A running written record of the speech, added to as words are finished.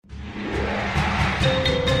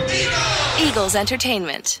Eagles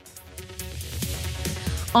Entertainment.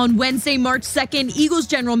 On Wednesday, March 2nd, Eagles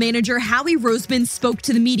general manager Howie Roseman spoke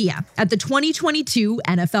to the media at the 2022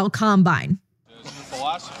 NFL Combine. Has your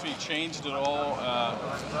philosophy changed at all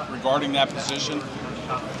regarding that position?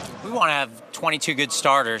 We want to have 22 good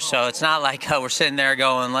starters, so it's not like we're sitting there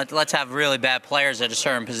going, let's have really bad players at a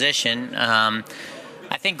certain position.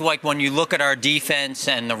 I think like when you look at our defense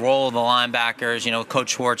and the role of the linebackers, Coach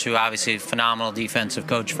Schwartz, who obviously is a phenomenal defensive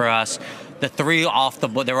coach for us, they're all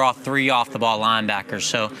three off-the-ball linebackers.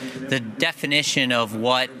 So the definition of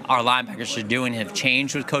what our linebackers are doing have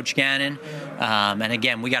changed with Coach Gannon. And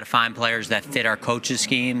again, we got to find players that fit our coach's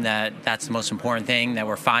scheme. That's the most important thing, that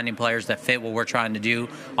we're finding players that fit what we're trying to do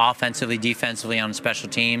offensively, defensively, on special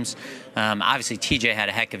teams. Obviously, TJ had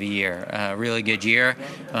a heck of a year, a really good year.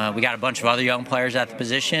 We got a bunch of other young players at the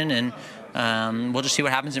position, and we'll just see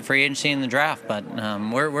what happens in free agency and the draft. But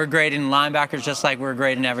we're grading linebackers just like we're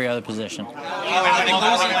grading every other position. When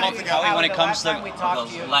it comes to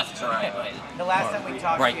left to right, the last time we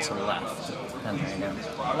talked right to the left.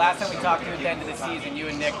 The last time we talked to you at the end of the season, you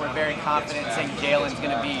and Nick were very confident saying Jalen's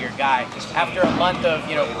going to be your guy. After a month of,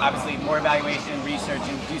 obviously more evaluation and research,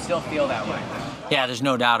 do you still feel that way? Yeah, there's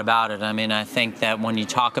no doubt about it. I mean, I think that when you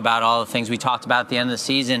talk about all the things we talked about at the end of the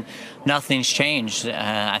season, nothing's changed.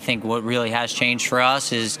 I think what really has changed for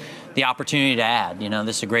us is the opportunity to add.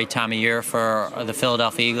 This is a great time of year for the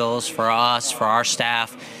Philadelphia Eagles, for us, for our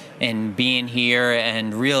staff, and being here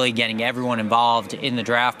and really getting everyone involved in the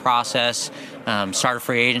draft process. Starter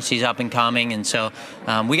free agency's up and coming, and so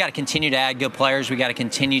we got to continue to add good players. We got to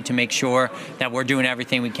continue to make sure that we're doing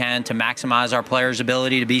everything we can to maximize our players'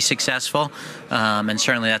 ability to be successful, and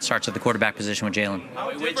certainly that starts at the quarterback position with Jalen.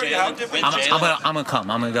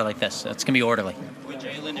 I'm gonna go like this. It's gonna be orderly.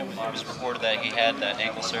 Jalen, it was reported that he had that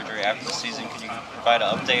ankle surgery after the season. Could you provide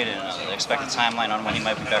an update and an expected timeline on when he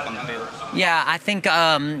might be back on the field? Yeah, I think,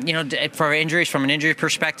 for injuries, from an injury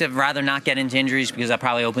perspective, rather not get into injuries because that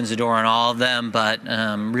probably opens the door on all of them, but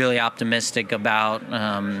really optimistic about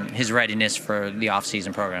his readiness for the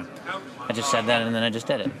off-season program. I just said that and then I just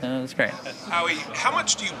did it. That's great. Howie, how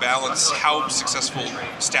much do you balance how successful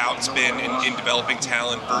Stout's been in developing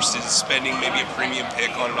talent versus spending maybe a premium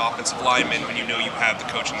pick on an offensive lineman when you have the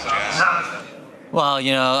coaching staff? Well,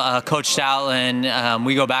 Coach Stoutland,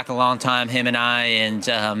 we go back a long time, him and I,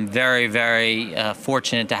 and very, very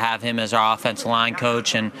fortunate to have him as our offensive line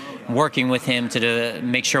coach and working with him to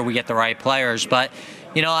make sure we get the right players. But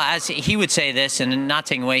as he would say this, and not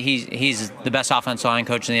taking away, he's the best offensive line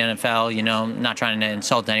coach in the NFL, not trying to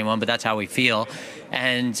insult anyone, but that's how we feel.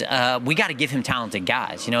 And we got to give him talented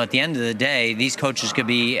guys. At the end of the day, these coaches could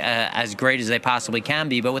be as great as they possibly can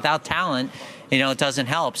be, but without talent, it doesn't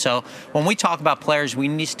help. So when we talk about players,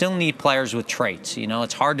 we still need players with traits.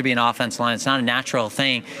 It's hard to be an offensive line. It's not a natural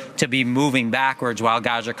thing to be moving backwards while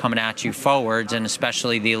guys are coming at you forwards, and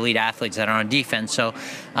especially the elite athletes that are on defense. So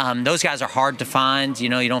those guys are hard to find. You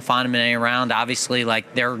don't find them in any round. Obviously,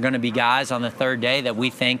 there are going to be guys on the third day that we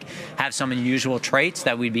think have some unusual traits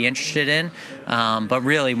that we'd be interested in. But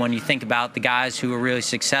really, when you think about the guys who are really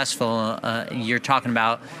successful, you're talking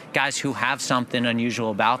about guys who have something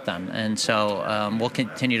unusual about them. And so we'll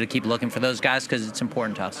continue to keep looking for those guys because it's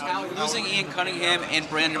important to us. Now, losing Ian Cunningham and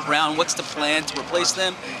Brandon Brown, what's the plan to replace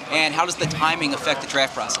them, and how does the timing affect the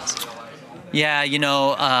draft process? Yeah,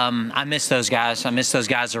 I miss those guys. I miss those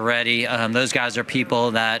guys already. Those guys are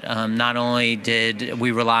people that not only did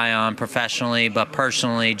we rely on professionally, but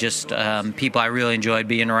personally, just people I really enjoyed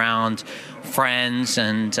being around, friends.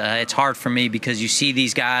 And it's hard for me because you see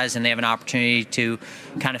these guys and they have an opportunity to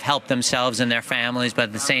kind of help themselves and their families, but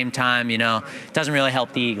at the same time, it doesn't really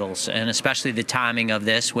help the Eagles, and especially the timing of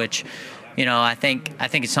this, which I think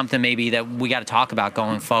it's something maybe that we got to talk about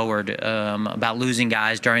going forward, about losing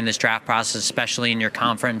guys during this draft process, especially in your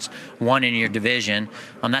conference, one in your division.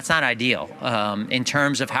 That's not ideal. In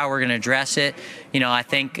terms of how we're going to address it, I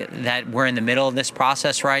think that we're in the middle of this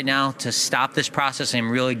process right now. To stop this process and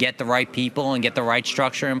really get the right people and get the right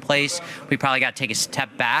structure in place, we probably got to take a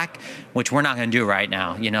step back, which we're not going to do right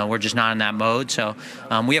now. We're just not in that mode. So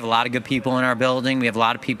we have a lot of good people in our building. We have a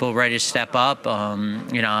lot of people ready to step up.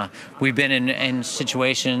 We've been in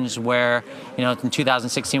situations where, in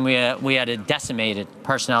 2016 we had a decimated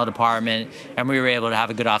personnel department, and we were able to have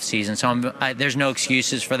a good offseason. So there's no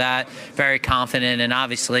excuses for that. Very confident, and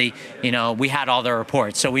obviously, we had all their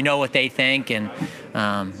reports, so we know what they think, and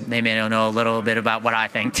they may know a little bit about what I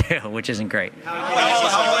think too, which isn't great.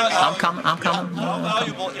 I'm coming. How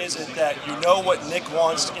valuable is it that you know what Nick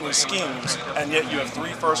wants in his schemes, and yet you have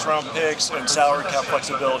 3 first-round picks and salary cap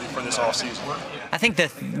flexibility for this offseason? I think that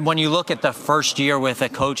when you look at the first year with a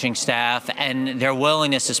coaching staff and their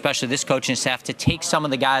willingness, especially this coaching staff, to take some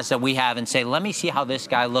of the guys that we have and say, let me see how this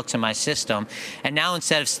guy looks in my system. And now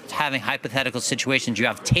instead of having hypothetical situations, you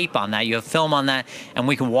have tape on that, you have film on that, and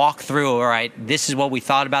we can walk through, all right, this is what we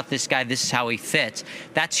thought about this guy, this is how he fits.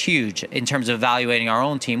 That's huge in terms of evaluating our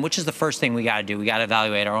own team, which is the first thing we got to do. We got to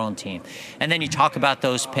evaluate our own team. And then you talk about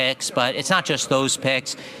those picks, but it's not just those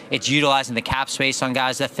picks. It's utilizing the cap space on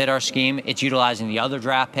guys that fit our scheme. It's utilizing the other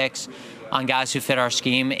draft picks on guys who fit our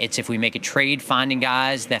scheme. It's if we make a trade, finding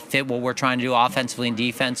guys that fit what we're trying to do offensively and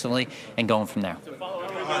defensively, and going from there.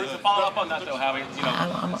 To follow up on that, though, Howie,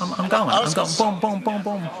 I'm going. Boom, boom, boom,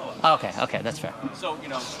 boom. Okay, that's fair. So,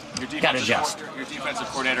 your defensive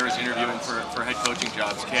coordinator is interviewing for head coaching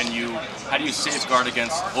jobs. How do you safeguard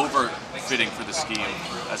against overfitting for the scheme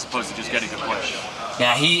as opposed to just getting to push?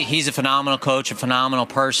 Yeah, he's a phenomenal coach, a phenomenal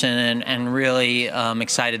person, and really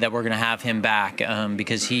excited that we're going to have him back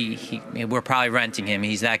because we're probably renting him.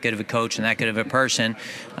 He's that good of a coach and that good of a person.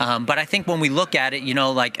 But I think when we look at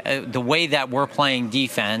it, the way that we're playing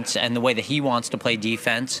defense and the way that he wants to play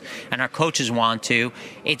defense and our coaches want to,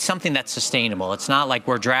 it's something that's sustainable. It's not like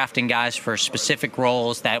we're drafting guys for specific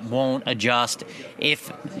roles that won't adjust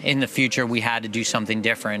if in the future we had to do something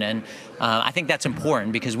different. And I think that's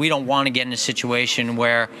important because we don't want to get in a situation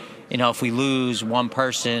where, if we lose one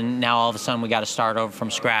person, now all of a sudden we got to start over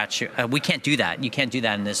from scratch. We can't do that. You can't do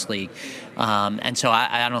that in this league. And so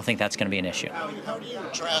I don't think that's going to be an issue. How do you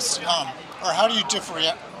address, or how do you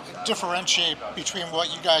differentiate between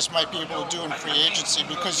what you guys might be able to do in free agency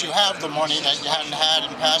because you have the money that you hadn't had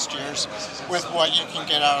in past years with what you can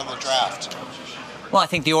get out of the draft? Well, I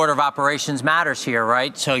think the order of operations matters here,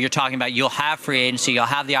 right? So you're talking about you'll have free agency, you'll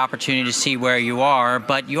have the opportunity to see where you are,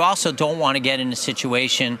 but you also don't want to get in a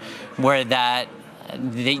situation where that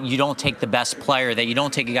you don't take the best player, that you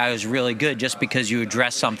don't take a guy who's really good just because you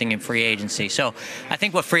address something in free agency. So I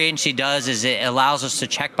think what free agency does is it allows us to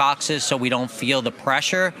check boxes so we don't feel the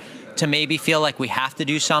pressure to maybe feel like we have to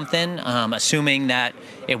do something, assuming that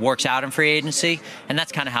it works out in free agency, and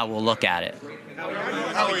that's kind of how we'll look at it.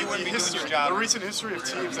 The recent history of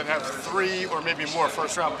teams that have 3 or maybe more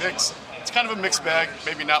first-round picks, it's kind of a mixed bag,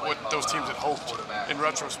 maybe not what those teams had hoped in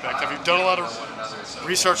retrospect. Have you done a lot of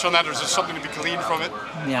research on that, or is there something to be gleaned from it?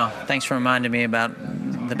 Yeah, thanks for reminding me about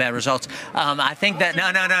the bad results. I think that no.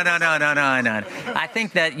 I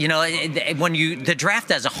think that when the draft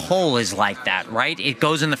as a whole is like that, right? It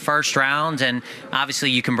goes in the first round, and obviously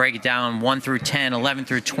you can break it down 1 through 10, 11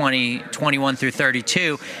 through 20, 21 through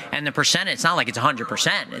 32, and the percent. It's not like it's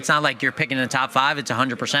 100%. It's not like you're picking in the top 5. It's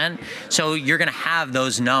 100%. So you're going to have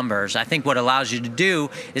those numbers. I think what allows you to do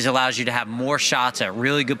is allows you to have more shots at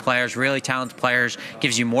really good players, really talented players.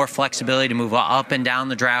 Gives you more flexibility to move up and down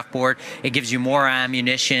the draft board. It gives you more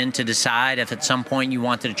ammunition to decide if at some point you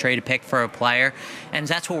wanted to trade a pick for a player, and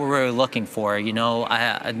that's what we're really looking for.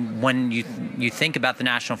 When you think about the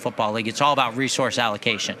National Football League, it's all about resource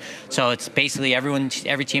allocation. So it's basically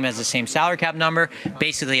every team has the same salary cap number.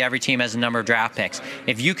 Basically, every team has a number of draft picks.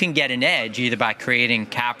 If you can get an edge either by creating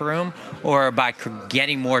cap room or by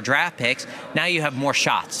getting more draft picks, now you have more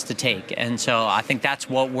shots to take. And so I think that's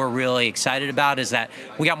what we're really excited about, is that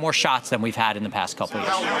we got more shots than we've had in the past couple of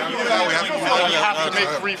years. You have to make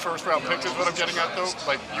 3 first-round picks is what I'm getting at, though?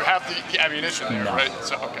 Like, you have the ammunition there, right?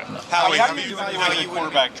 So, okay. How do you evaluate the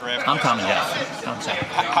quarterback draft? I'm coming, Jeff.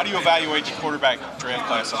 How do you evaluate the quarterback draft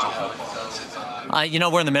class as a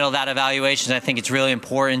whole? We're in the middle of that evaluation. I think it's really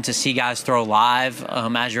important to see guys throw live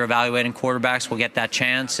as you're evaluating quarterbacks. We'll get that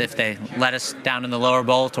chance if they let us down in the lower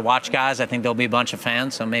bowl to watch guys. I think there'll be a bunch of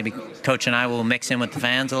fans, so maybe Coach and I will mix in with the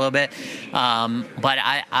fans a little bit. But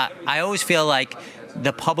I always feel like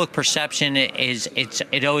the public perception is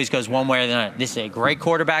it always goes one way or the other. This is a great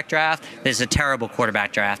quarterback draft. This is a terrible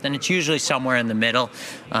quarterback draft, and it's usually somewhere in the middle.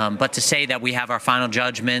 But to say that we have our final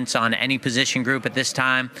judgments on any position group at this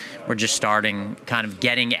time, we're just starting, kind of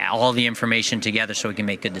getting all the information together so we can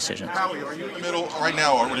make good decisions. Howie, are you in the middle right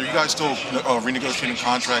now, or are you guys still renegotiating a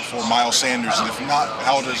contract for Miles Sanders? And if not,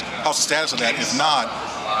 how's the status of that? If not,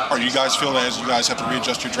 or you guys feel that you guys have to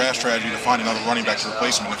readjust your draft strategy to find another running back to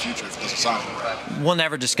replace him in the future if it doesn't sign? We'll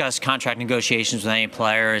never discuss contract negotiations with any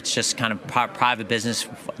player. It's just kind of private business,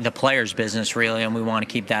 the player's business, really, and we want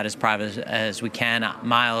to keep that as private as we can.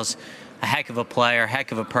 Miles, a heck of a player,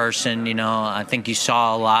 heck of a person. I think you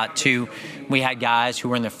saw a lot, too. We had guys who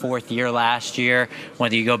were in their 4th year last year.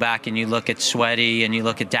 Whether you go back and you look at Sweaty and you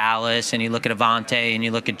look at Dallas and you look at Avante and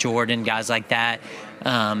you look at Jordan, guys like that.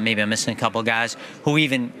 Maybe I'm missing a couple of guys who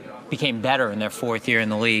even became better in their 4th year in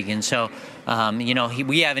the league. And so,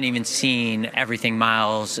 we haven't even seen everything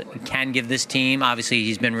Miles can give this team. Obviously,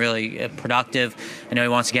 he's been really productive. I know he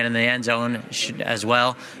wants to get in the end zone as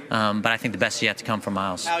well, but I think the best is yet to come from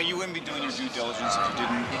Miles. Now, you wouldn't be doing your due diligence if you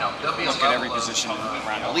didn't look at every position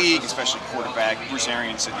around the league, especially quarterback. Bruce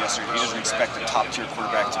Arians said yesterday he doesn't expect a top-tier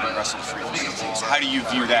quarterback to be wrestled free from anything. So how do you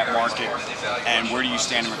view that market, and where do you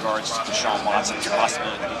stand in regards to Deshaun Watson and the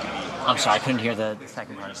possibility that he could be? I'm sorry, I couldn't hear the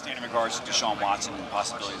second part. Stand in regards to Deshaun Watson and the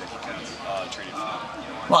possibility that he could be traded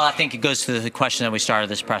for. Well, I think it goes to the question that we started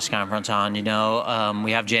this press conference on. We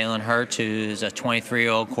have Jalen Hurts, who's a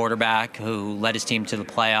 23-year-old quarterback who led his team to the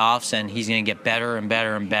playoffs, and he's going to get better and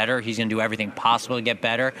better and better. He's going to do everything possible to get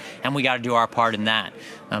better, and we got to do our part in that.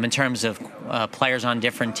 In terms of players on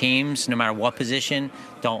different teams, no matter what position,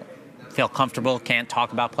 don't feel comfortable, can't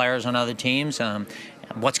talk about players on other teams.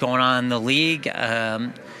 What's going on in the league?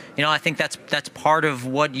 I think that's part of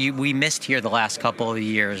what we missed here the last couple of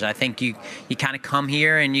years. I think you kind of come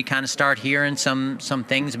here and you kind of start hearing some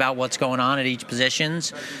things about what's going on at each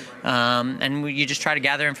positions, and you just try to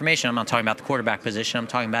gather information. I'm not talking about the quarterback position. I'm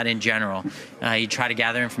talking about in general. You try to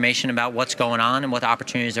gather information about what's going on and what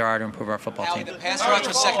opportunities there are to improve our football team. The pass rush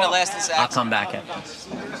was second to last in sacks. I'll come back at.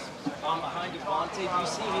 Behind Devontae, do you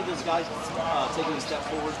see any of those guys taking a step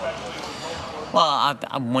forward? Well,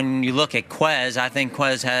 when you look at Quez, I think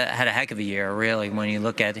Quez had a heck of a year, really, when you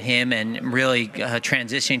look at him and really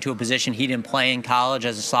transitioning to a position he didn't play in college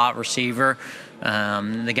as a slot receiver.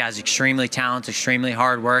 The guy's extremely talented, extremely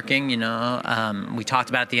hardworking. We talked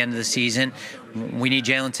about at the end of the season, we need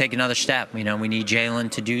Jalen to take another step. We need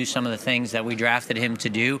Jalen to do some of the things that we drafted him to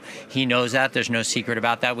do. He knows that. There's no secret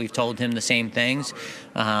about that. We've told him the same things.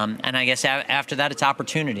 And I guess after that, it's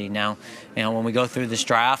opportunity. Now, when we go through this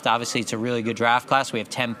draft, obviously it's a really good draft class. We have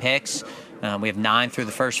 10 picks. We have 9 through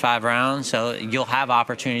the first 5 rounds. So you'll have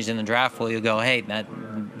opportunities in the draft where you'll go, hey,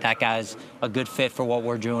 that guy's a good fit for what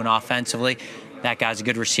we're doing offensively. That guy's a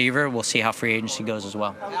good receiver. We'll see how free agency goes as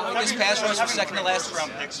well. This pass rush was second to last.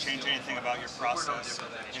 Round picks change anything about your process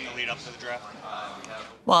in the lead up to the draft?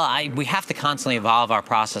 Well, we have to constantly evolve our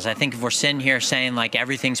process. I think if we're sitting here saying like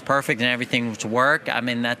everything's perfect and everything's to work, I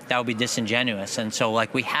mean that would be disingenuous. And so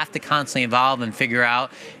we have to constantly evolve and figure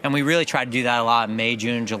out, and we really try to do that a lot in May,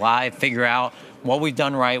 June, July, figure out what we've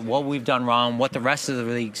done right, what we've done wrong, what the rest of the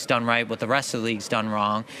league's done right, what the rest of the league's done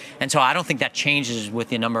wrong. And so I don't think that changes with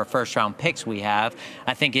the number of first-round picks we have.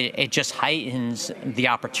 I think it just heightens the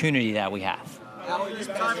opportunity that we have. Class. I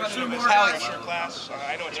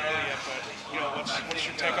know it's early yet, but what's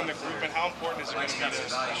your take on the group, and how important is it going to be to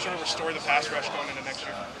sort of restore the pass rush going into next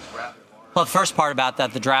year? Well, the first part about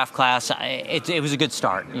that, the draft class, it was a good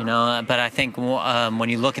start, But I think when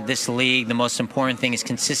you look at this league, the most important thing is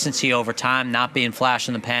consistency over time, not being flash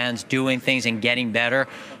in the pans, doing things and getting better.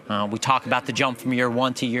 We talk about the jump from year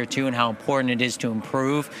 1 to year 2 and how important it is to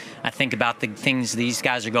improve. I think about the things these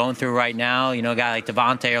guys are going through right now. A guy like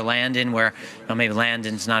Devontae or Landon, where maybe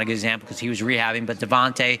Landon's not a good example because he was rehabbing, but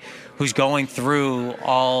Devontae, who's going through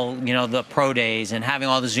all the pro days and having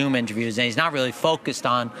all the Zoom interviews, and he's not really focused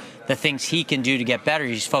on the things he can do to get better.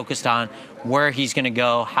 He's focused on where he's going to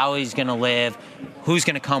go, how he's going to live, who's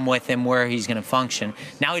going to come with him, where he's going to function.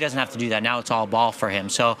 Now he doesn't have to do that. Now it's all ball for him.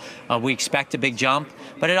 So we expect a big jump,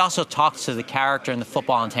 but it also talks to the character and the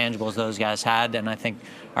football intangibles those guys had, and I think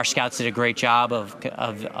our scouts did a great job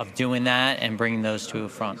of doing that and bringing those to the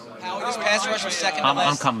front. Howie, this pass rush was second to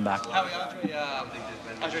last. I'm coming back. Howie,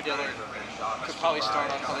 Andre Dillard could probably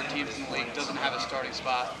start on other teams in the league, doesn't have a starting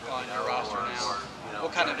spot on your roster now.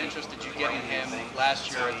 What kind of interest did you get in him last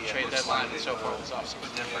year at the trade deadline and so far this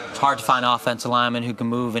offseason? It's hard to find offensive linemen who can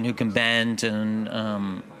move and who can bend, and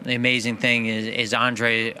the amazing thing is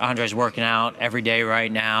Andre's working out every day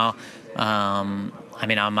right now. I'm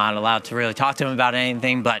not allowed to really talk to him about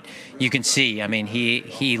anything, but you can see,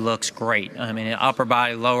 he looks great. Upper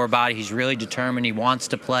body, lower body, he's really determined. He wants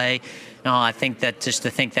to play. I think that just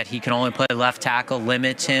to think that he can only play left tackle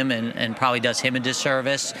limits him and probably does him a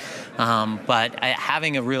disservice. But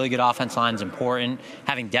having a really good offense line is important.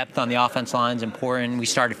 Having depth on the offense line is important. We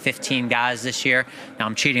started 15 guys this year. Now,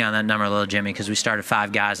 I'm cheating on that number a little, Jimmy, because we started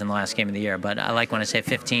 5 guys in the last game of the year. But I like when I say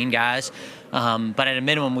 15 guys. But at a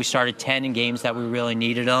minimum, we started 10 in games that we really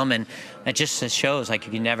needed them. And it just shows you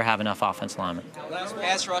can never have enough offense linemen.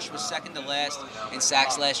 Pass rush was second to last in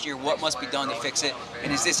sacks last year. What must be done to fix it?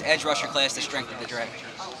 And is this edge rusher class the strength of the draft?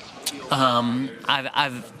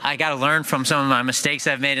 I got to learn from some of my mistakes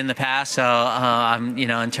I've made in the past. So I'm,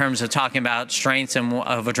 in terms of talking about strengths and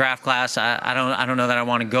of a draft class, I don't know that I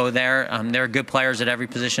want to go there. There are good players at every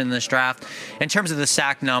position in this draft. In terms of the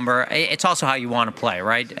sack number, it's also how you want to play,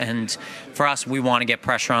 right? And for us, we want to get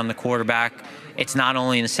pressure on the quarterback. It's not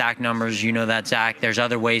only in the sack numbers, that, Zach. There's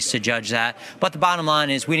other ways to judge that. But the bottom line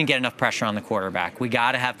is we didn't get enough pressure on the quarterback. We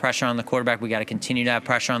got to have pressure on the quarterback. We got to continue to have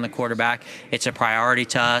pressure on the quarterback. It's a priority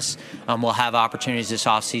to us. We'll have opportunities this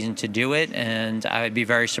offseason to do it, and I would be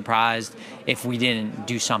very surprised if we didn't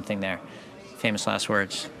do something there. Famous last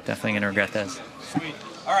words. Definitely going to regret those. Sweet.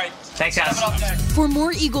 All right. Thanks, guys. For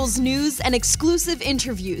more Eagles news and exclusive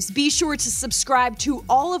interviews, be sure to subscribe to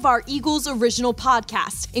all of our Eagles original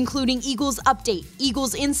podcasts, including Eagles Update,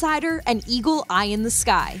 Eagles Insider, and Eagle Eye in the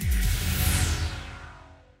Sky.